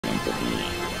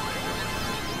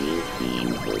These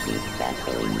beings will be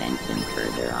specially mentioned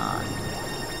further on.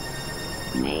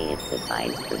 May it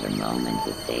suffice for the moment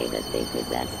to say that they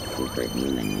possessed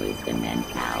superhuman wisdom and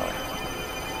power.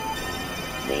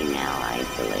 They now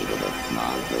isolated a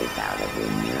small group out of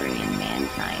Lemurian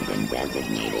mankind and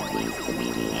designated these to be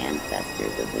the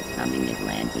ancestors of the coming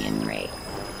Atlantean race.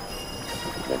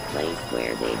 The place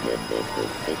where they did this was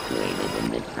situated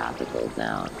in the tropical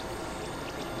zone.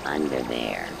 Under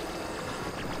their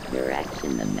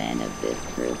direction, the men of this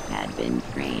group had been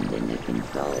trained in the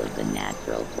control of the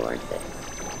natural forces.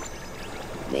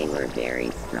 They were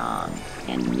very strong,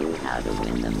 and knew how to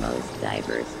win the most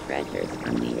diverse treasures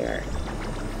from the earth.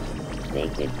 They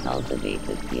could cultivate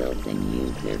the fields and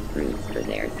use their fruits for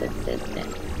their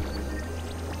subsistence.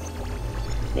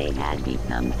 They had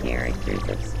become characters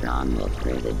of strong will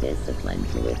through the discipline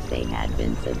to which they had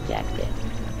been subjected.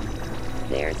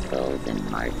 Their souls and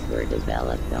hearts were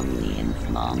developed only in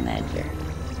small measure.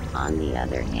 On the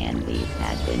other hand, these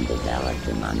had been developed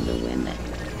among the women.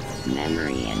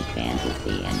 Memory and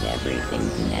fantasy and everything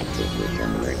connected with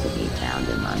them were to be found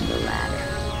among the latter.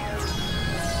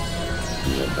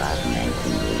 The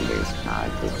above-mentioned leaders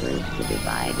caused the group to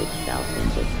divide itself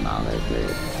into smaller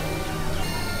groups.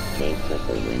 They put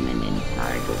the women in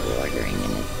charge of ordering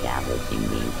and establishing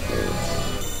these groups.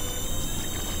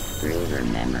 Through her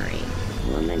memory,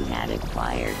 woman had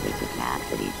acquired the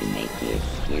capacity to make the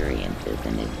experiences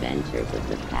and adventures of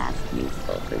the past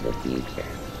useful for the future.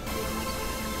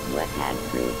 What had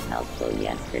proved helpful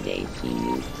yesterday she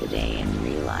used today and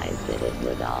realized that it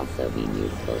would also be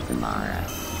useful tomorrow.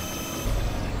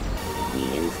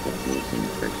 The institution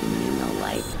for communal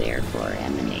life therefore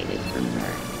emanated from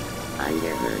her.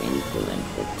 Under her influence,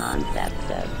 the concepts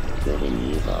of good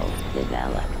and evil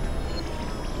developed.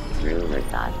 Through her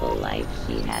thoughtful life,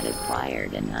 she had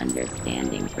acquired an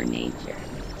understanding for nature.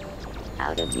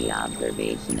 Out of the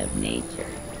observation of nature,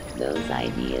 those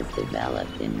ideas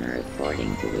developed in her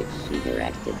according to which she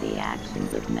directed the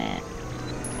actions of men.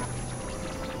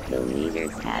 The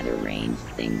leaders had arranged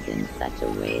things in such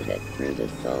a way that through the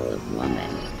soul of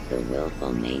woman, the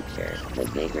willful nature, the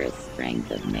vigorous strength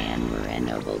of man were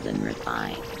ennobled and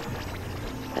refined.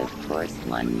 Of course,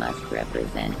 one must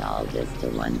represent all this to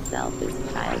oneself as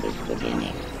childish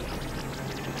beginnings.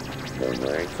 The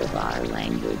words of our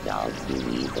language all too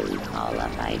easily call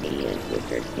up ideas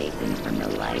which are taken from the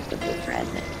life of the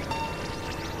present.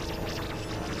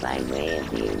 By way of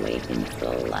the awakened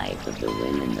soul life of the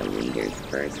women, the leaders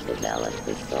first developed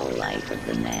the soul life of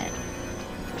the men.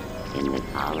 In the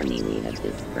colony we have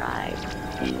described,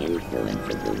 the influence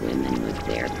of the women was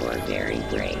therefore very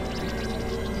great.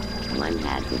 One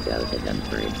had to go to them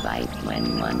for advice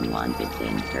when one wanted to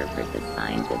interpret the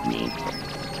signs of nature.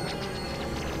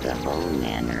 The whole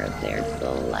manner of their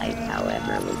soul life,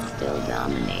 however, was still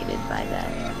dominated by the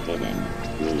hidden,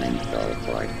 human soul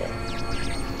forces.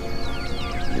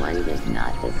 One does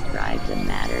not describe the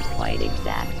matter quite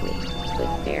exactly,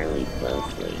 but fairly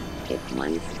closely, if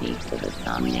one speaks of a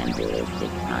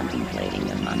somnambulistic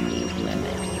contemplating among these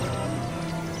women.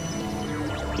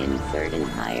 In certain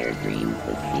higher dreams,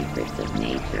 the secrets of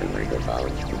nature were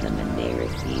divulged to them and they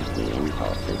received the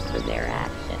impulses for their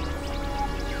actions.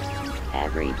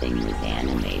 Everything was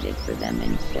animated for them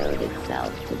and showed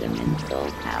itself to them in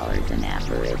soul powers and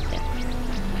apparitions.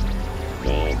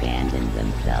 They abandoned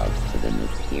themselves to the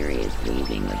mysterious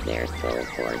weaving of their soul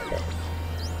forces.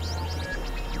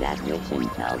 That which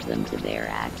impelled them to their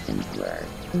actions were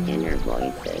inner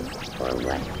voices, or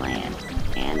what plants,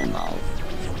 animals,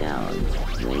 stones,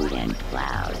 wind and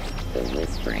clouds, the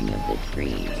whispering of the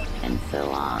trees, and so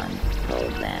on,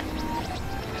 told them.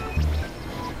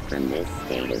 From this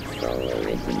state of soul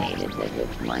originated that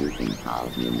which one can call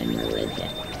human religion.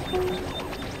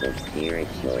 The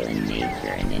spiritual in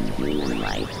nature and in human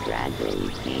life gradually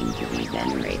came to be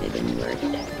venerated and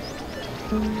worshipped.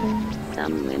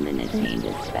 Some women attained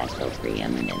a special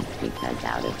preeminence because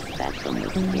out of special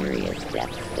mysterious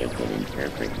depths they could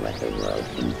interpret what the world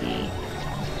contained.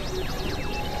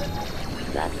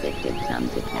 Thus it could come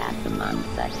to pass among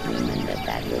such women that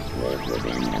that which lived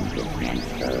within them could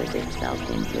transpose itself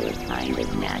into a kind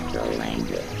of natural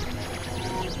language.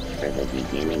 For the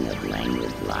beginning of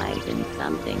language lies in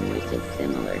something which is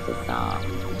similar to song.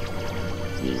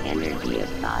 The energy of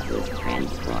thought was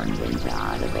transformed into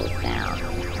audible sound.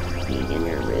 The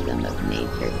inner rhythm of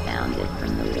nature sounded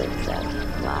from the lips of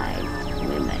wise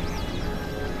women.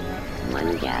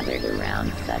 One gathered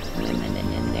around such women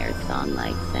and in their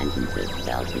song-like sentences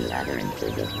felt the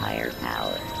utterances of higher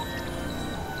powers.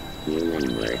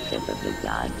 Human worship of the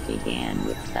gods began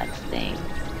with such things.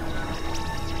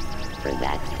 For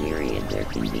that period there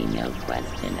can be no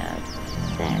question of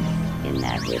sense. in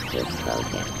that which was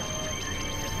spoken.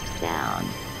 Sound,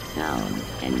 tone,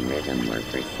 and rhythm were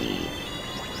perceived.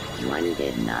 One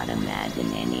did not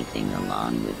imagine anything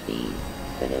along with these,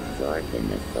 but absorbed in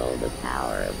the soul the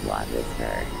power of what was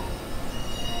heard.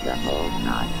 The whole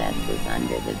process was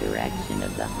under the direction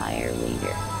of the higher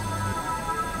leader.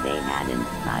 They had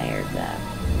inspired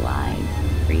the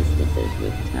wise priestesses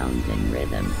with tones and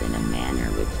rhythms in a manner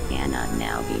which cannot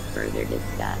now be further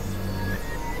discussed.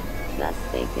 Thus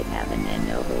they could have an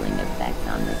ennobling effect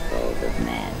on the souls of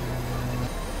men.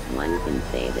 One can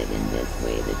say that in this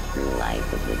way the true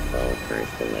life of the soul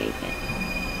first awakened.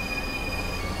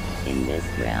 In this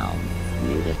realm,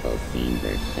 beautiful scenes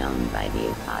are shown by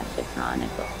the Akasha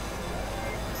Chronicles.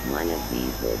 One of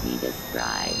these will be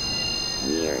described.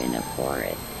 We are in a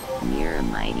forest, near a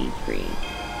mighty tree.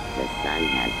 The sun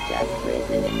has just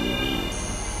risen in the east.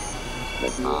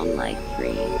 The palm-like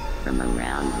tree, from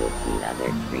around which the other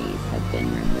trees have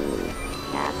been removed,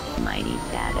 casts mighty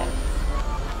shadows.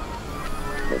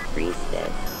 The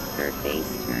priestess, her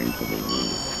face turned to the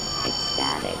east,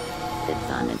 ecstatic,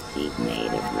 sits on a seat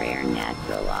made of rare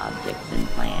natural objects and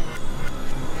plants.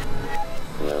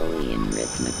 Slowly in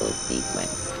rhythmical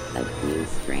sequence, a few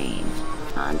strange,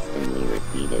 constantly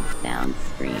repeated sounds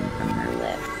stream from her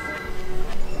lips.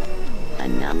 A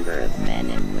number of men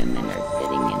and women are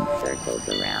sitting in circles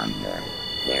around her,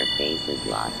 their faces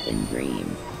lost in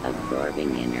dreams,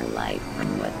 absorbing inner life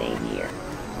from what they hear.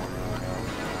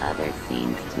 Other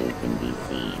scenes too can be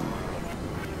seen.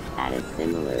 At a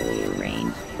similarly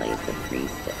arranged place a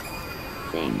priestess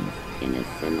sings, in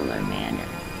a similar manner,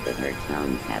 but her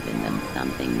tones have in them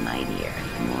something mightier,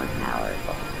 more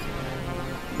powerful.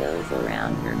 Those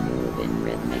around her move in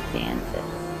rhythmic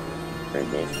dances. For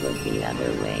this was the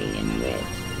other way in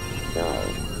which soul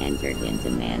entered into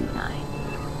mankind.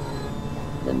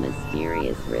 The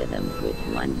mysterious rhythms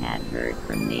which one had heard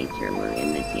from nature were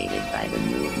imitated by the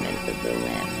movements of the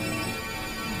limbs.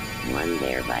 One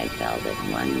thereby felt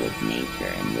at one with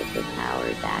nature and with the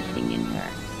powers acting in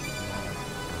her.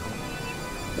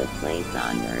 The place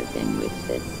on earth in which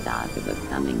this stock of a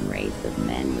coming race of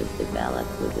men was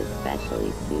developed was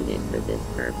especially suited for this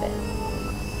purpose.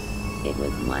 It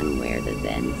was one where the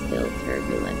then still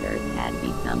turbulent earth had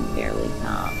become fairly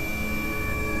calm.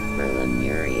 For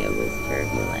Lemuria was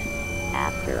turbulent.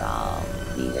 After all,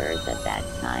 the earth at that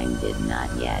time did not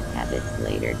yet have its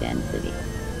later density.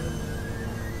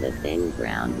 The thin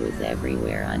ground was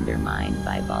everywhere undermined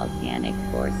by volcanic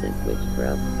forces which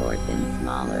broke forth in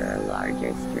smaller or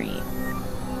larger streams.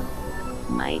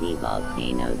 Mighty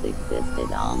volcanoes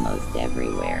existed almost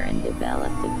everywhere and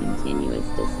developed a continuous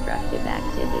destructive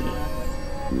activity.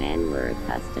 Men were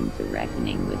accustomed to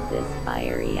reckoning with this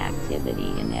fiery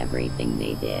activity in everything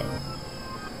they did.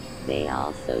 They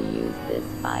also used this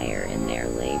fire in their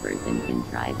labors and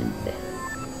contrivances.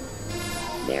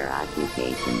 Their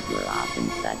occupations were often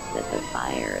such that the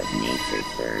fire of nature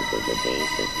served as a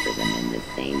basis for them in the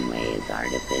same way as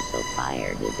artificial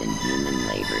fire does in human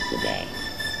labor today.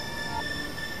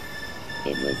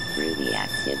 It was through the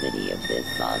activity of this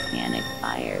volcanic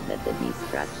fire that the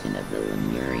destruction of the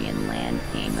Lemurian land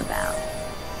came about.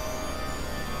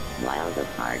 While the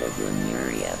part of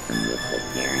Lemuria from which the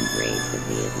parent race of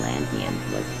the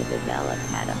Atlanteans was to develop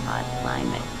had a hot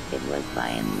climate, it was by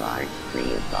and large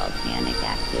free of volcanic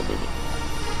activity.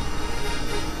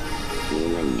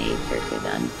 Human nature could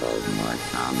unfold more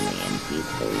calmly and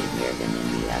peacefully here than in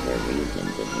the other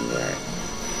regions of the earth.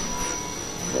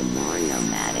 The more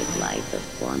nomadic life of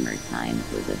former times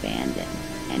was abandoned,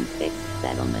 and fixed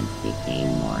settlements became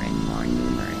more and more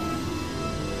numerous.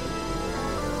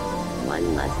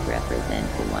 One must represent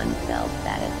to oneself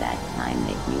that at that time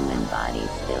the human body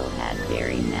still had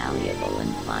very malleable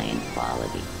and pliant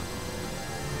qualities.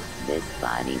 This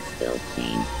body still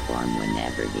changed form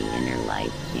whenever the inner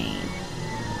life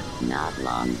changed. Not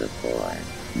long before,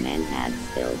 men had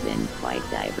still been quite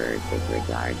diverse as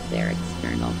regards their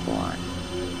external form.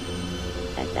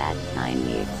 At that time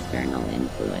the external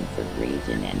influence of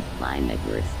region and climate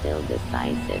were still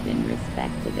decisive in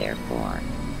respect to their form.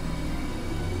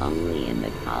 Only in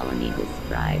the colony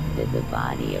described did the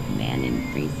body of man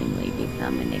increasingly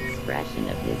become an expression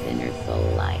of his inner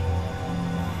soul life.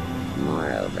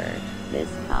 Moreover, this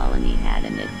colony had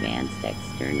an advanced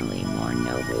externally more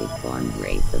nobly formed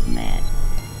race of men.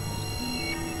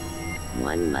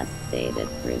 One must say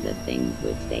that through the things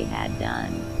which they had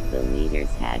done, the leaders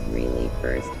had really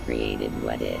first created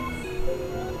what is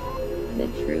the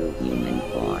true human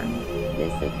form.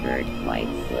 This occurred quite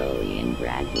slowly and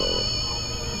gradually.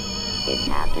 It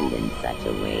happened in such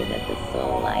a way that the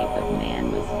soul life of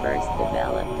man was first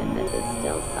developed and that the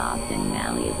still soft and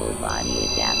malleable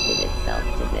body adapted itself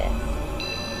to this.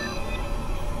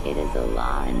 It is a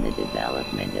law in the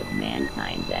development of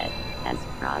mankind that, as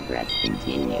progress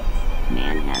continues,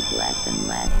 man has less and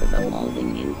less of a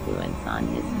molding influence on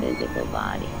his physical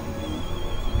body.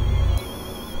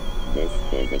 This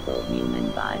physical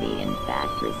human body in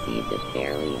fact received a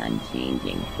fairly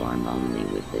unchanging form only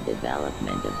with the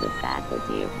development of the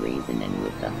faculty of reason and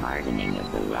with the hardening of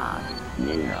the rock,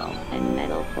 mineral, and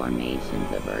metal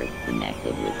formations of Earth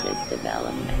connected with this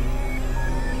development.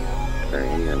 For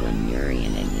in the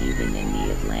Lemurian and even in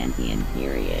the Atlantean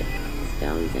period,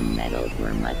 stones and metals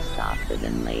were much softer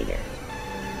than later.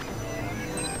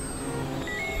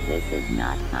 This is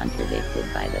not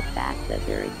contradicted by the fact that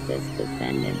there exist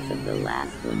descendants of the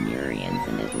last Lemurians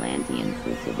and Atlanteans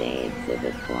who today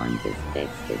exhibit forms as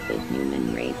fixed as the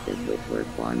human races which were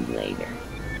formed later.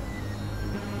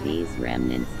 These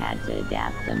remnants had to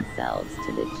adapt themselves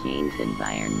to the changed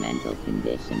environmental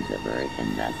conditions of Earth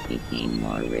and thus became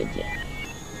more rigid.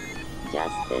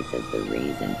 Just this is the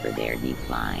reason for their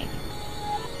decline.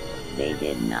 They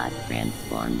did not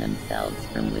transform themselves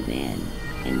from within.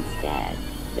 Instead,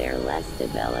 their less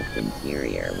developed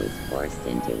interior was forced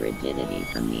into rigidity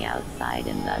from the outside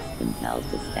and thus compelled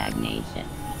to stagnation.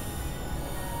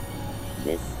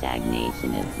 This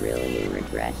stagnation is really a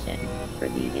regression, for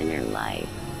the inner life,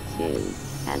 too,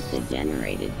 has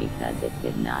degenerated because it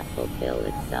could not fulfill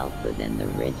itself within the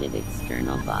rigid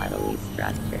external bodily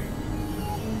structure.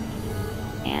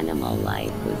 Animal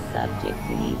life was subject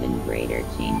to even greater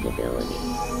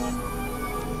changeability.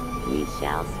 We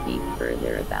shall speak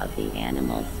further about the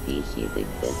animal species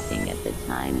existing at the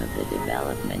time of the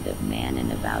development of man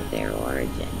and about their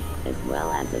origin, as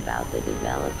well as about the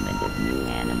development of new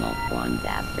animal forms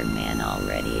after man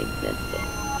already existed.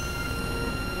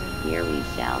 Here we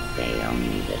shall say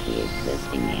only that the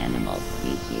existing animal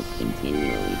species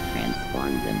continually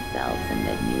transformed themselves and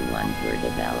that new ones were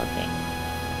developing.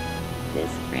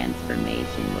 This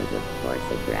transformation was of course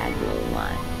a gradual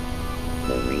one.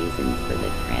 The reasons for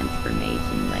the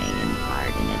transformation lay in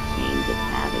part in a change of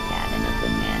habitat and of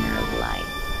the manner of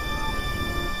life.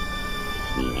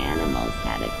 The animals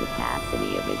had a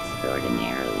capacity of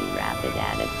extraordinarily rapid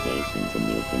adaptation to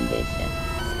new conditions.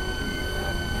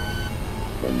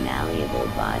 The malleable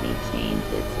body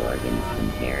changed its organs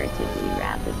comparatively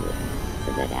rapidly,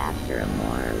 so that after a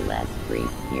more or less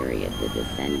brief period the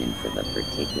descendants of a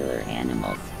particular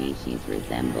animal species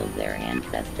resembled their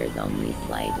ancestors only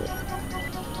slightly.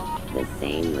 The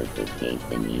same was the case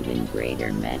in even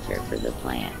greater measure for the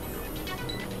plants.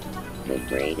 The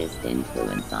greatest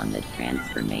influence on the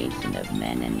transformation of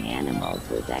men and animals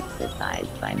was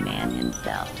exercised by man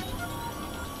himself.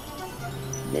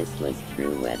 This was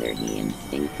true whether he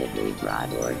instinctively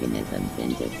brought organisms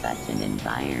into such an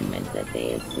environment that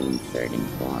they assumed certain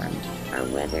forms, or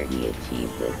whether he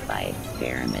achieved this by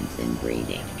experiments in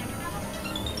breeding.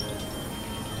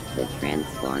 The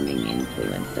transforming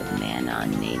influence of man on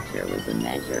nature was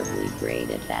immeasurably great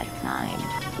at that time,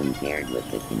 compared with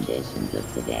the conditions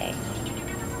of today.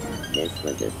 This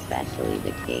was especially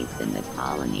the case in the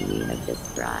colony we have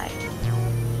described,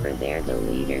 for there the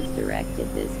leaders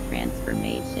directed this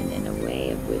transformation in a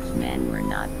way of which men were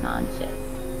not conscious.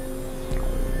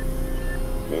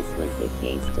 This was the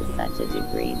case to such a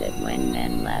degree that when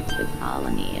men left the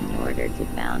colony in order to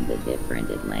found the different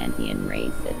Atlantean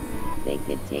races, they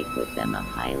could take with them a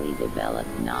highly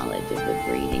developed knowledge of the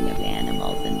breeding of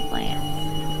animals and plants.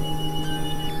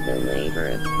 The labor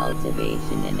of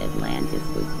cultivation in Atlantis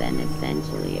was then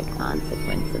essentially a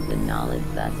consequence of the knowledge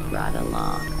thus brought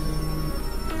along.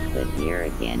 But here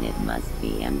again it must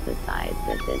be emphasized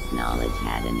that this knowledge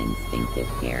had an instinctive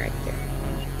character.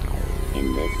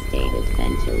 In this state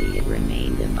essentially it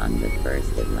remained among the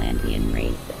first Atlantean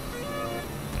races.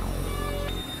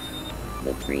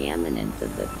 The preeminence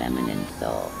of the feminine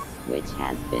soul, which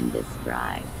has been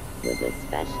described, was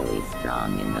especially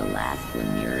strong in the last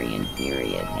Lemurian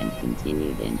period and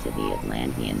continued into the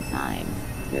Atlantean times,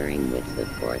 during which the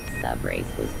fourth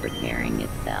subrace was preparing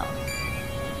itself.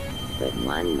 But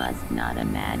one must not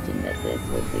imagine that this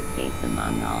was the case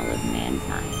among all of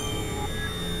mankind.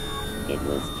 It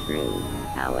was true,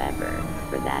 however,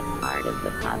 for that part of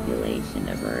the population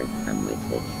of Earth from which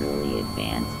the truly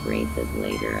advanced races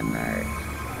later emerged.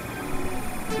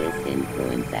 This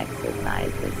influence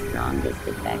exercised the strongest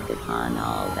effect upon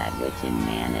all that which in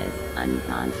man is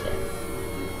unconscious.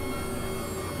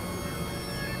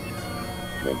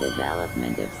 The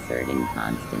development of certain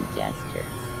constant gestures,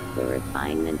 The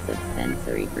refinements of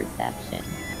sensory perception,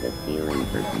 the feeling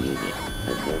for beauty,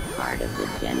 a good part of the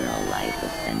general life of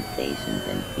sensations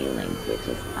and feelings which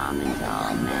is common to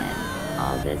all men,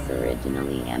 all this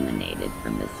originally emanated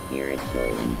from the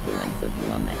spiritual influence of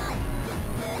woman.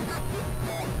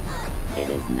 It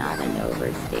is not an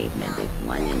overstatement if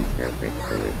one interprets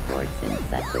the reports in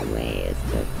such a way as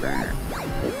to affirm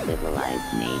the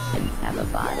civilized nations have a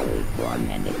bodily form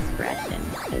and expression,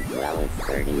 as well as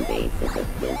certain bases of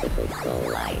physical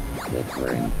soul life, which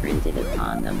were imprinted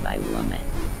upon them by woman.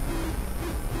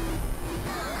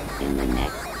 In the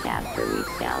next chapter we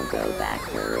shall go back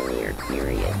to earlier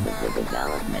periods of the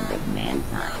development of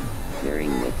mankind,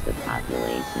 during which the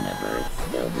population of Earth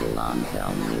still belonged to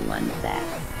only one sex.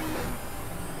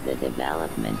 The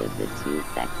development of the two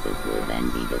sexes will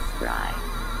then be described.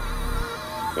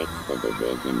 6. The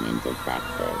division into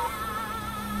sexes.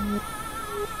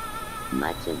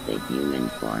 Much of the human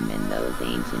form in those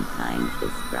ancient times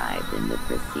described in the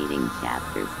preceding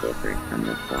chapters differed from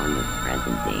the form of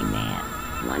present-day man.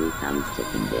 One comes to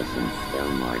conditions still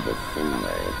more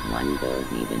dissimilar if one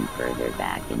goes even further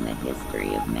back in the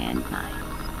history of mankind.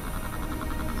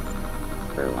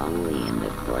 For only in the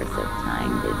course of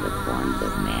time did the forms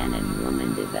of man and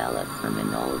woman develop from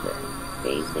an older,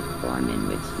 basic form in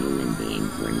which human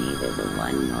beings were neither the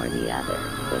one nor the other,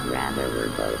 but rather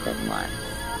were both at once.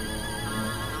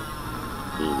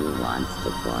 He who wants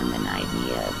to form an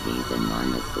idea of these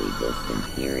enormously distant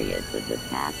periods of the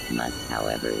past must,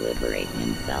 however, liberate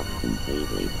himself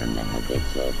completely from the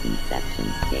habitual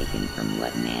conceptions taken from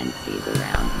what man sees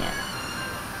around him.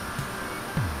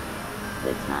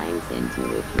 The times into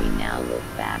which we now look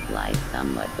back lie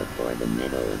somewhat before the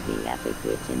middle of the epoch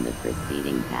which in the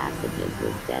preceding passages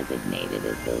was designated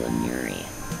as the Lemurian.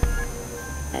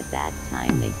 At that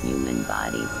time the human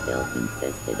body still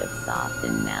consisted of soft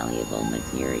and malleable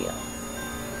materials.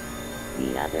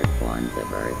 The other forms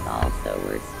of Earth also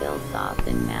were still soft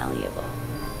and malleable.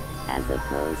 As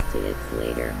opposed to its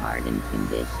later hardened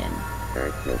condition,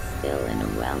 Earth was still in a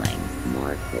welling,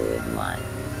 more fluid one.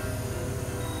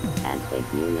 As the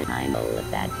human animal at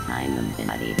that time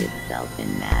embodied itself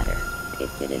in matter, it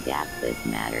could adapt this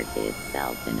matter to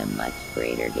itself in a much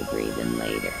greater degree than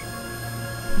later.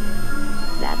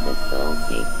 That the soul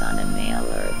takes on a male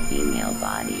or a female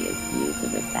body is due to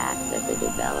the fact that the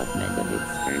development of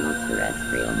external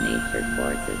terrestrial nature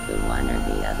forces the one or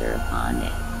the other upon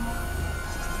it.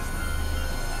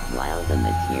 While the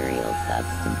material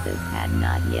substances had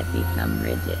not yet become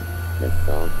rigid, the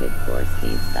soul could force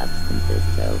these substances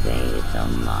to obey its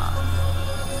own laws.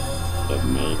 It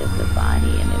made of the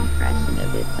body an impression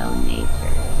of its own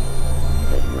nature.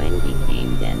 But when it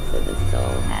became denser, the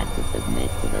soul had to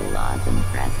submit to the laws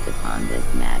impressed upon this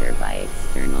matter by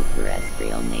external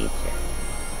terrestrial nature.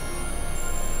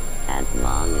 As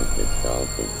long as the soul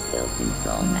could still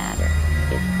control matter,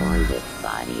 it formed its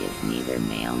body as neither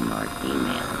male nor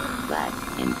female, but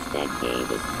instead gave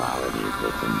it qualities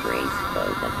which embraced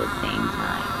both at the same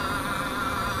time.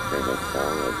 For the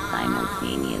soul is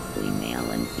simultaneously male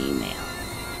and female.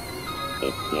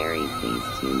 It carries these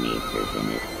two natures in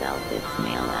itself. Its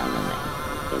male element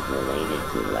is related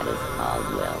to what is called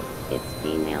will, its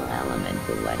female element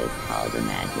to what is called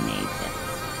imagination.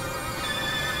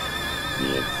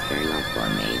 The external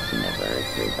formation of Earth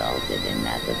resulted in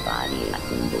that the body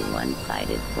assumed a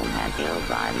one-sided form. Has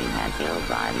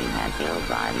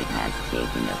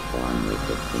taken a form which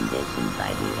is conditioned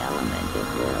by the element of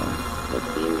will. The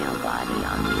female body,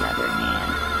 on the other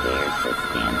hand, bears the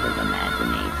stamp of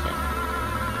imagination.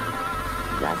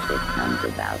 Thus it comes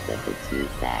about that the two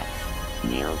sexes,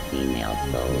 male-female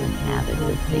soul, inhabits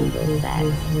a single sex,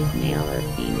 male or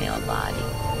female body.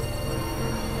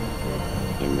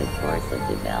 In the course of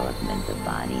development, the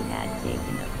body had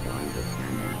taken a form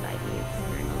determined by the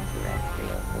external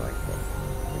terrestrial forces,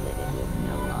 so that it was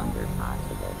no longer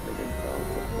possible for the soul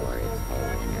to pour its whole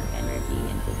inner energy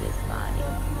into this body.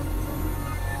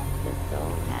 The soul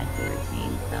had to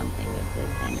retain something of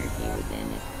this energy within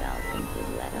itself and could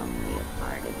let only a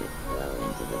part of it flow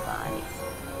into the body.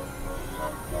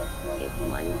 If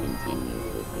one continues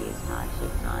with the Akasha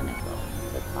Chronicle,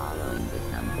 the following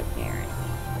becomes apparent.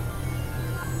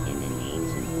 In an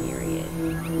ancient period,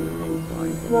 human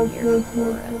forms appear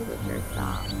before us which are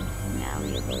soft,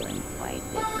 malleable and quite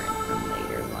different from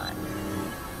later ones.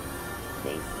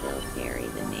 They still carry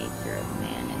the nature of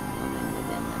man and woman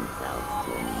within themselves to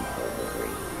an equal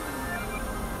degree.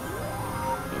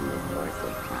 In the course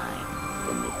of time,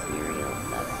 the material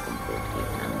substances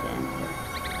become denser.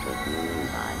 The human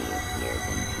body appears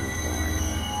in two forms,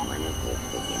 one of which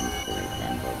begins to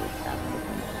resemble the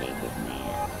subsequent shape of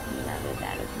man, the other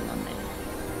that of woman.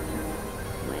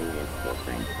 When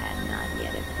difference had not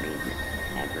yet arisen.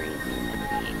 Every human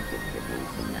being could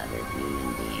produce another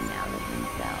human being out of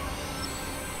himself.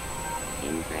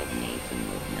 Impregnation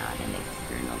was not an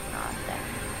external process.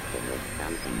 It was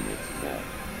something which took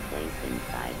place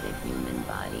inside the human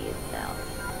body itself.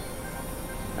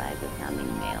 By becoming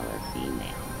male or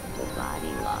female, the body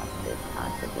lost this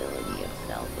possibility of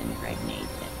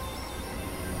self-impregnation.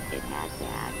 It had to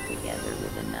act together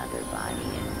with another body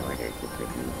in order to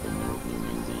produce a new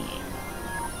human being.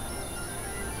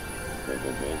 The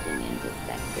division into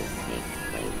sexes takes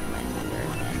place when the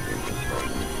earth enters a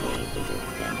certain stage of its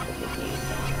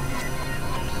densification.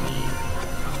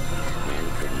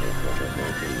 Density of the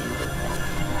division into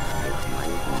sexes. If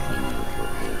one continues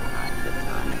with the Akasha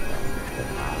Chronicle, the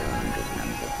following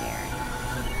becomes apparent.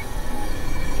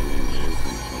 In an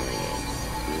ancient period,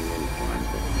 human forms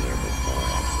appear before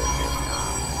us that are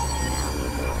soft,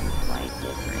 malleable and quite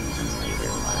different from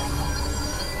later ones.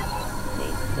 They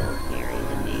still carry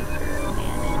the nature of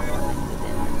man and woman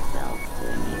within themselves to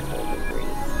an equal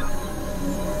degree.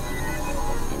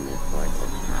 In the course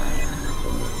of time,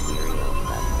 the material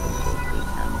substances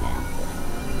become denser.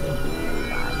 The human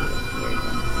body appears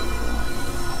in two forms,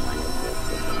 one of which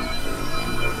begins to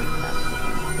resemble the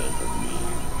subsequent state of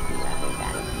man, the other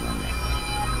that of woman.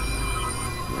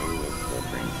 When this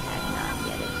difference had not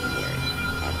yet appeared,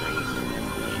 every human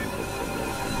being could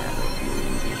produce another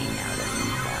human being out of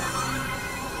himself.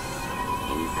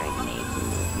 Impregnation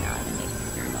was not an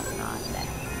external process.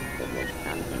 It was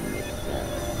something which took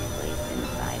place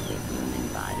inside the human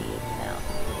body itself.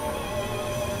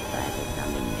 By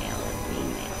becoming male or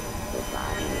female, the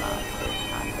body lost this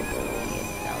possibility of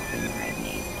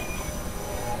self-impregnation.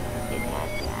 It had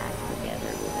to act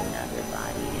together with another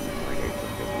body in order to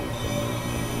produce a new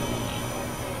human being.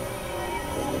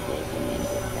 The division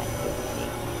into sexes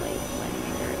takes place when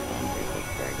the earth enters a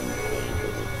certain stage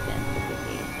of its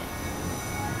densification.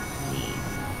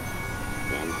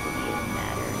 Density of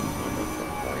matter inhibits a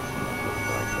portion of the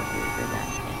force of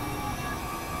reproduction.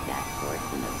 That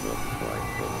portion of this force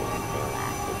which is still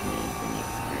active needs an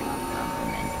external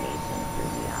complementation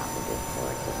through the opposite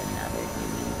force of another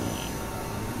human being.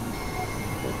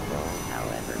 The soul,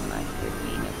 however, must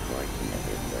retain a portion of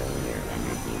its earlier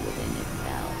energy within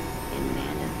itself, in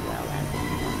man as well as in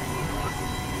woman.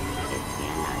 It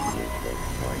cannot use this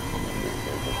portion in the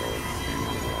physical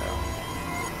external world.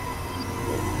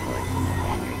 This portion of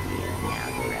energy is now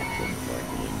directed toward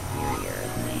the interior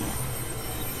of man.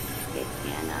 It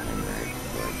cannot emerge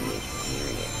toward the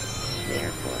exterior,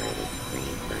 therefore it is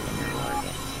free for inner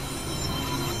organs.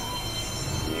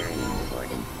 Here an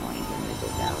important point in the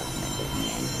development of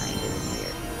mankind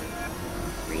appears.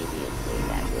 Previously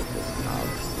that which is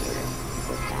called spirit,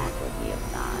 the faculty of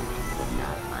thought, did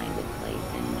not find a place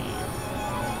in man.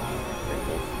 For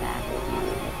this faculty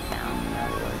we have found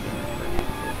no organs for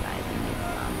exercising its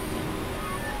function.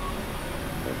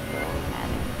 The soul had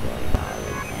employed all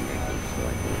its energy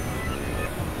toward the exterior,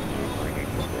 in order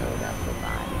to build up the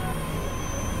body.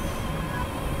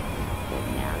 But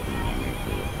now the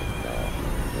energy of the soul,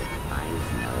 which finds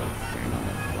no external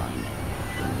employment,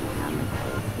 can become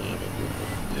associated with the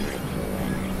spiritual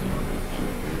energy, and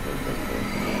through this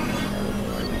association those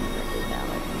organs are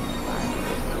developed in the body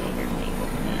which later make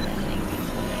of man a thinking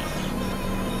being.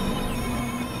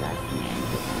 Thus man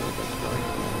could use a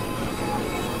portion of the energy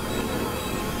which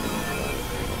previously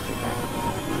closer to production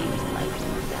of beings like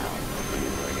himself, in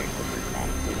order to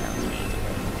perfect his own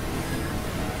nature.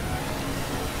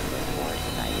 The force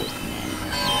by which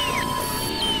mankind forms a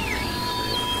thinking brain for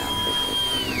itself is the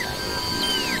same by which man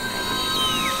impregnated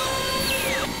himself in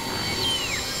certain times.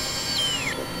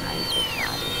 The price of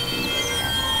thought is single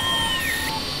sex.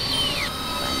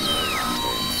 By no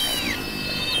longer impregnating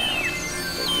themselves,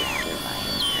 but rather by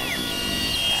impregnating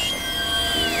each other,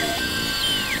 human beings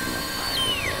can turn a part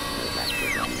of their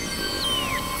productive energy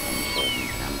within, and so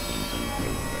become thinking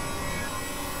creatures.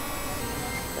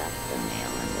 Thus the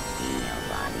male and the female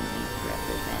body each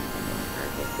represent an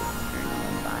imperfect external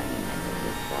embodiment of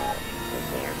the soul, but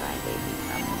thereby they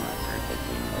become more perfect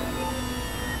inwardly.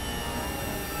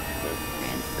 This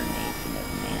transformation of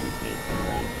man takes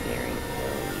place very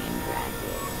slowly and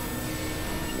gradually.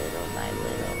 Little by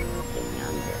little, the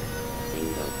younger,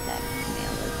 single-sex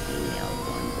male or female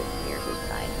forms appear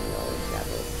beside the old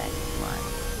double-sex one.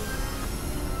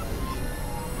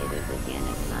 It is again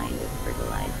a kind of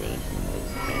fertilization which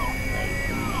takes place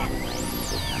in man when he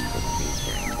becomes a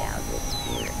creature endowed with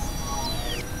spirit.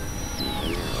 The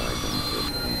inner organs which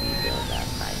can be built up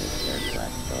by the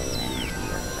surplus soul energy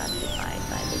are fructified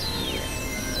by the spirit.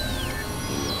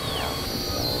 In itself the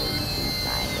soul is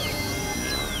two-sided,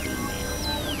 male-female.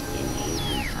 In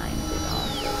ancient times it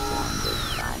also formed as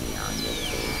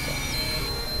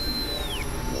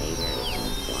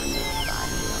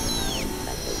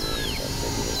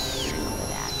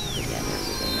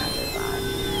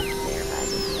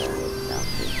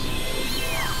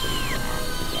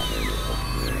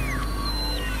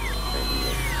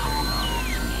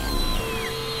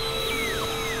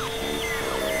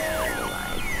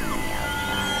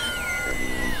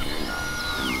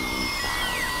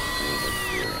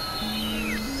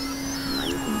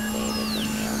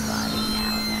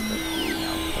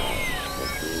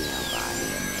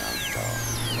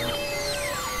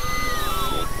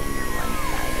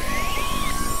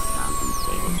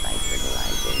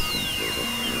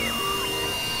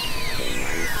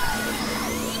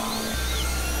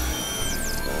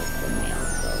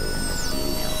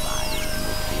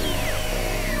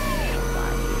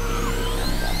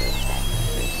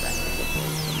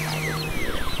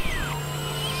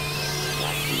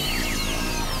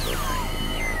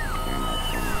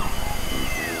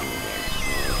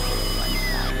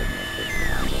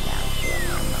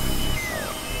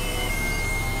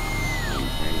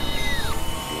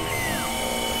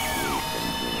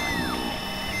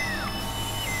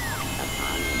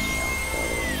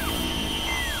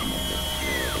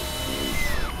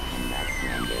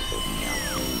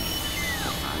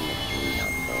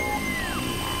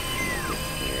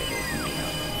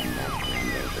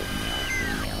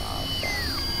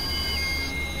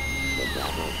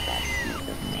double sexness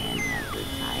of man has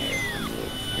retired from the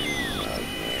external world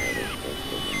where it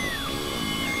existed in the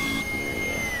pre-Lemurian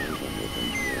period into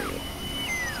hidden period.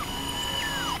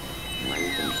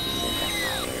 One can see that the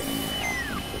higher inner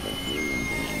essence of a human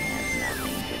being has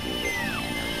nothing to do with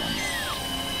man or woman.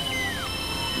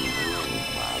 The inner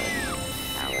equality,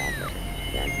 however,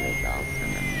 does result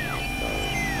from a male soul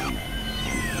in woman,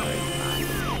 and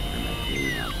correspondingly from a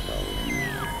female soul in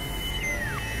man.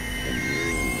 The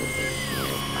union with the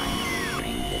spirit finally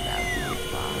brings about the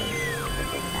equality,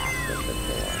 but the fact of the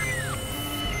four.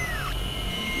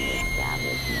 The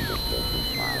establishment of this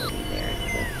equality there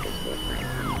exists a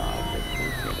difference involves a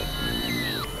secret of human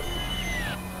nature.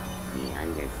 The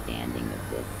understanding of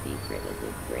this secret is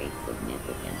of great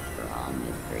significance for all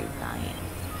mystery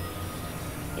science.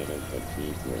 It is the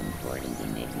key to important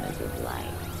enigmas of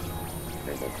life.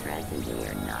 For the present we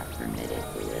are not permitted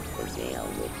to lift the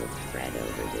veil which is spread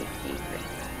over this secret.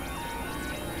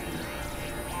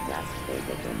 Thus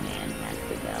physical man has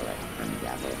developed from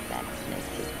double sexness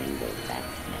to single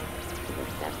sexness, to the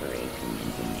separation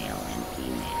into male and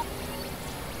female.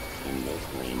 In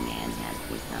this way man has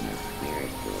become a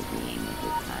spiritual being of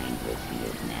the kind which he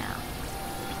is now.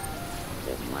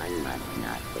 But one must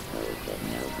not suppose that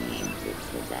no beings which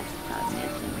possess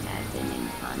cognition had been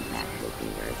in contact with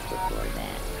the earth before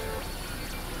then.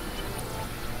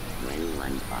 When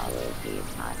one follows the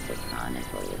Akashic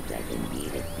Chronicle, it does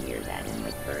indeed appear that in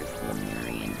the first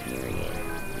Lemurian period,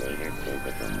 later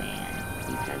physical man,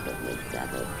 because of his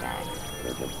double sex,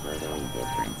 was a totally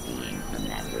different being from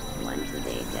that which one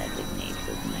today designates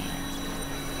as man.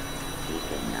 He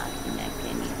could not connect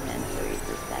any sensory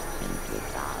perceptions with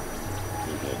thoughts.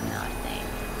 He did not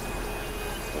think.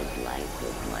 His life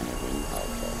was one of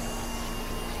impulses.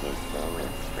 His soul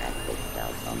expressed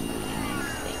itself only in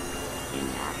instinct,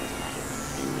 in appetite,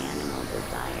 in animal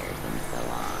desires, and so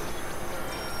on.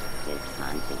 His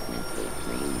consciousness was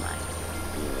dreamlike.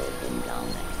 He lived in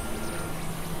dullness.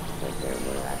 But there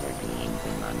were other beings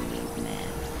among these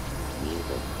men. These,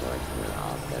 of course, were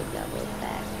also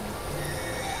double-sexed.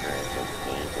 For at the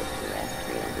stage of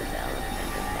terrestrial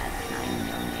development at that time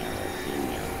no male or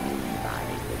female human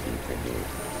body could be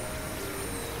produced.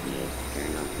 The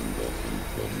external conditions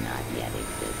did not yet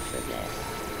exist for this.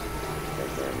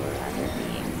 But there were other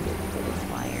beings with